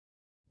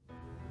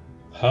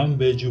हम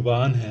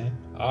बेजुबान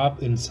हैं, आप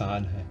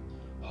इंसान हैं।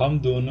 हम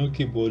दोनों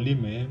की बोली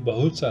में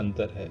बहुत सा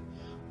अंतर है।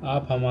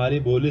 आप हमारी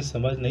बोली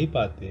समझ नहीं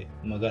पाते,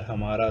 मगर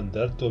हमारा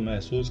दर्द तो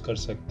महसूस कर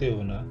सकते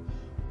हो ना।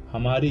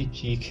 हमारी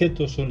चीखें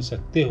तो सुन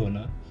सकते हो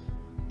ना।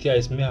 क्या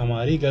इसमें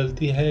हमारी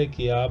गलती है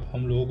कि आप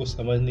हम लोगों को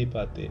समझ नहीं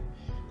पाते,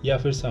 या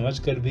फिर समझ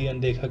कर भी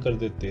अनदेखा कर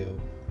देते हो?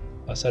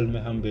 असल में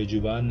हम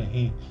बेजुबान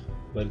नहीं,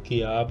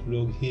 बल्कि आप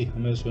लोग ही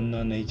हमें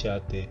सुनना नहीं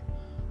चाहते,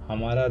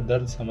 हमारा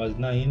दर्द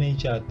समझना ही नहीं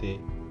चाहते।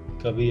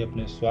 कभी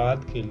अपने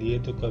स्वार्थ के लिए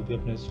तो कभी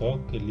अपने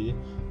शौक के लिए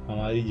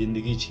हमारी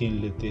ज़िंदगी छीन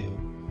लेते हो।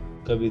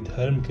 कभी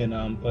धर्म के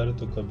नाम पर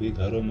तो कभी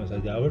घरों में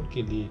सजावट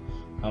के लिए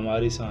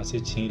हमारी सांसें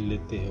छीन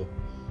लेते हो।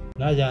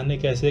 ना जाने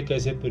कैसे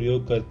कैसे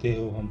प्रयोग करते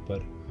हो हम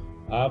पर।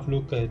 आप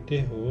लोग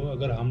कहते हो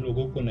अगर हम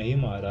लोगों को नहीं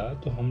मारा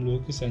तो हम लोगों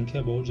की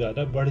संख्या बहुत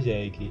ज़्यादा बढ़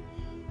जाएगी,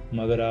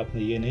 मगर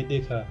आपने ये नहीं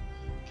देखा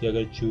कि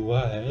अगर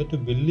चूहा है तो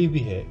बिल्ली भी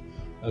है,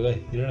 अगर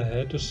हिरण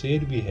है तो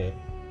शेर भी है।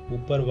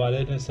 ऊपर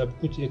वाले ने सब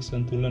कुछ एक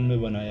संतुलन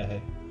में बनाया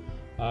है।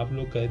 आप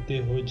लोग कहते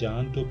हो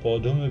जान तो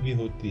पौधों में भी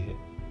होती है,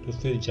 तो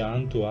फिर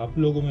जान तो आप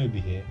लोगों में भी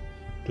है।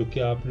 तो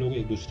क्या आप लोग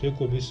एक दूसरे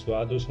को भी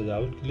स्वाद और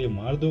सजावट के लिए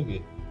मार दोगे?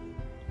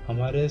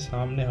 हमारे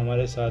सामने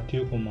हमारे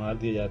साथियों को मार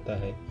दिया जाता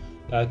है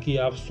ताकि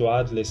आप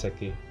स्वाद ले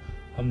सके।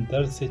 हम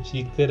दर्द से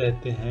चीखते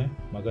रहते हैं,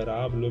 मगर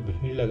आप लोग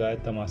भीड़ लगाए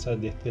तमाशा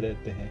देखते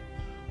रहते हैं।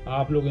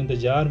 आप लोग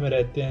इंतजार में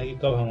रहते हैं कि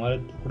कब हमारे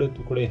टुकड़े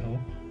टुकड़े हों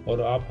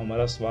और आप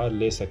हमारा स्वाद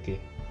ले सके।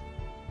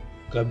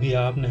 कभी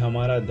आपने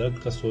हमारा दर्द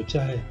का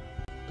सोचा है?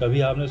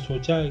 कभी आपने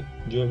सोचा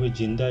है जो अभी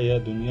जिंदा या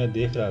दुनिया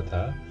देख रहा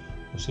था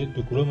उसे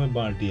टुकड़ों में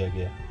बांट दिया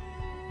गया,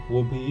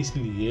 वो भी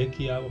इसलिए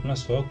कि आप अपना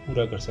शौक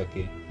पूरा कर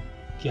सके?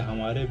 कि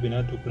हमारे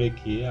बिना टुकड़े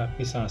किए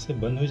आपकी सांसें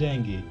बंद हो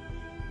जाएंगी?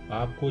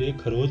 आपको एक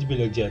खरोच भी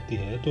लग जाती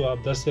है तो आप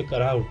दर्द से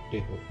कराह उठते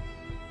हो,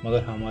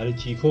 मगर हमारी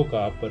चीखों का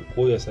आप पर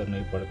कोई असर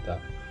नहीं पड़ता।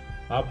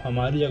 आप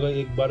हमारी जगह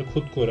एक बार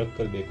खुद को रख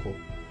कर देखो।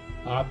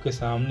 आपके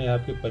सामने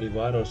आपके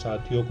परिवार और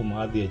साथियों को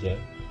मार दिया जाए,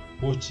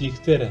 वो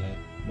चीखते रहें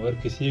मगर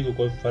किसी को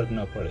कोई फर्क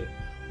ना पड़े,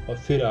 और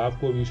फिर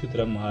आपको भी उसी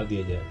तरह मार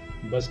दिया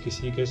जाए बस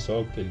किसी के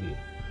शौक के लिए।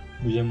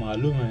 मुझे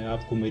मालूम है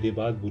आपको मेरी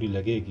बात बुरी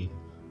लगेगी,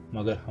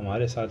 मगर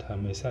हमारे साथ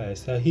हमेशा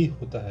ऐसा ही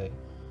होता है।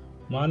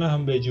 माना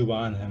हम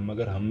बेजुबान हैं,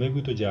 मगर हम में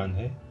भी तो जान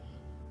है।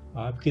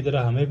 आपकी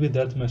तरह हमें भी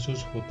दर्द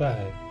महसूस होता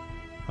है।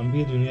 हम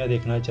भी दुनिया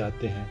देखना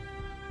चाहते हैं।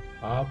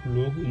 आप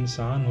लोग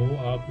इंसान हो,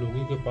 आप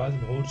लोगों के पास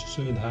बहुत सी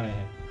सुविधाएं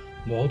हैं,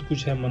 बहुत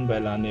कुछ है मन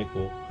बहलाने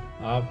को।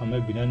 आप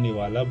हमें बिना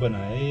निवाला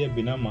बनाए या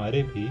बिना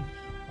मारे भी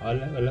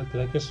अलग अलग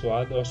तरह के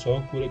स्वाद और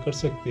शौक पूरे कर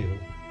सकते हो।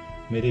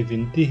 मेरी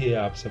विनती है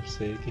आप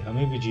सबसे कि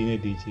हमें भी जीने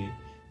दीजिए,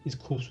 इस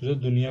खूबसूरत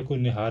दुनिया को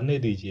निहारने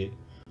दीजिए।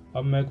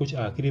 अब मैं कुछ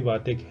आखिरी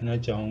बातें कहना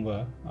चाहूँगा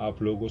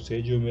आप लोगों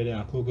से जो मेरे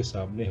आंखों के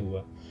सामने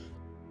हुआ।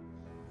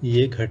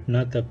 ये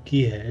घटना तब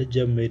की है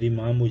जब मेरी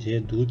माँ मुझे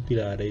दूध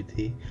पिला रही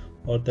थी,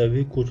 और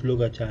तभी कुछ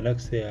लोग अचानक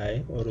से आए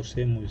और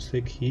उसे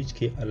मुझसे खींच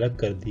के अलग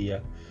कर दिया।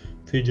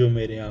 फिर जो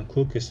मेरे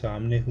आंखों के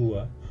सामने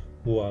हुआ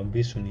वो आप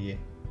भी सुनिए।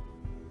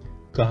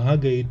 कहाँ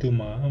गई तू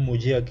माँ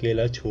मुझे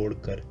अकेला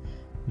छोड़कर?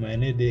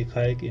 मैंने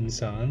देखा एक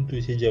इंसान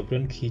तुझे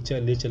जबरन खींचा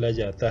ले चला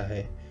जाता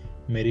है।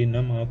 मेरी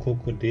नम आंखों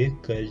को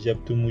देखकर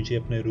जब तू मुझे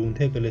अपने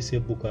रूंधे गले से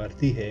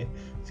पुकारती है,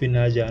 फिर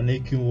ना जाने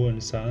क्यों वो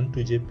इंसान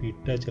तुझे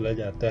पीटता चला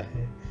जाता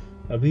है।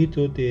 अभी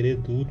तो तेरे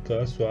दूध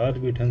का स्वाद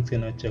भी ढंग से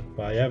न चख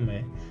पाया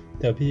मैं,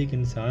 तभी एक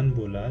इंसान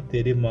बोला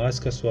तेरे मांस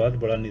का स्वाद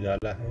बड़ा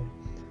निराला है।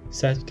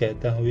 सच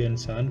कहता हूँ ये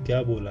इंसान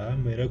क्या बोला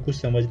मेरा कुछ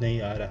समझ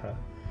नहीं आ रहा।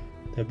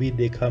 तभी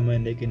देखा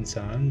मैंने एक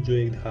इंसान जो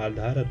एक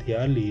धारदार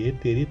हथियार लिए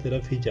तेरी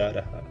तरफ ही जा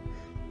रहा।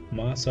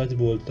 माँ सच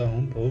बोलता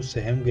हूँ बहुत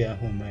सहम गया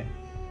हूँ मैं।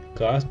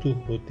 काश तू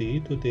होती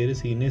तो तेरे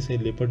सीने से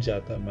लिपट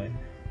जाता मैं।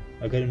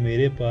 अगर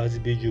मेरे पास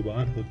भी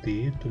जुबान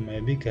होती तो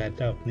मैं भी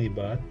कहता अपनी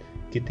बात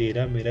कि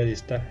तेरा मेरा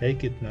रिश्ता है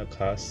कितना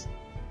खास।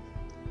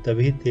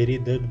 तभी तेरी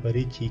दर्द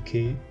भरी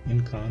चीखें इन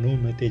कानों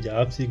में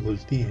तेजाब सी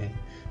घुलती हैं।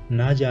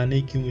 ना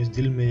जाने क्यों इस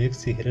दिल में एक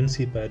सिहरन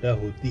सी पैदा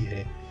होती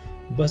है।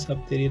 बस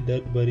अब तेरी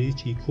दर्द भरी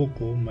चीखों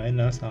को मैं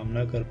ना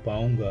सामना कर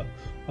पाऊंगा।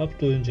 अब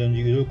तो इन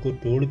जंजीरों को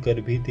तोड़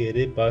कर भी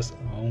तेरे पास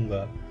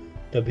आऊंगा।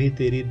 तभी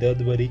तेरी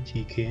दर्द भरी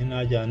चीखें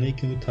ना जाने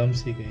क्यों थम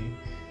सी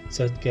गईं।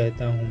 सच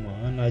कहता हूँ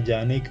माँ ना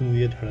जाने क्यों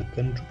ये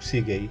धड़कन रुक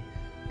सी गई।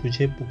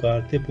 तुझे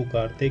पुकारते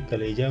पुकारते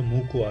कलेजा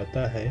मुंह को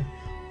आता है,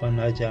 पर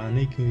ना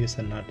जाने क्यों ये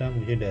सन्नाटा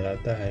मुझे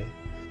डराता है।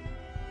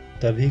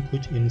 तभी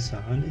कुछ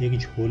इंसान एक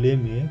झोले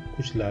में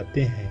कुछ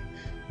लाते हैं।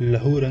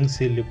 लहू रंग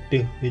से लिपटे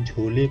हुए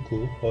झोले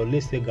को हौले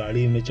से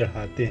गाड़ी में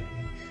चढ़ाते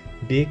हैं।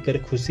 देख कर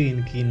खुशी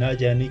इनकी ना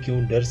जाने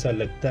क्यों डर सा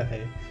लगता है।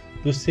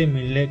 तुझसे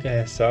मिलने का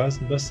एहसास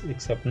बस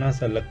एक सपना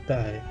सा लगता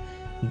है।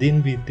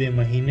 दिन बीते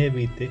महीने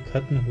बीते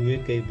खत्म हुए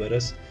कई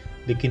बरस,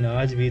 लेकिन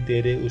आज भी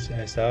तेरे उस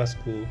एहसास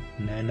को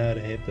नैना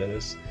रहे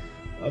तरस।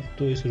 अब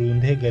तो इस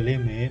रूंधे गले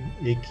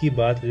में एक ही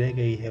बात रह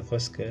गई है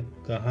फंस कर,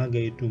 कहाँ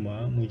गई तू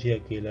माँ मुझे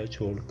अकेला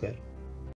छोड़कर।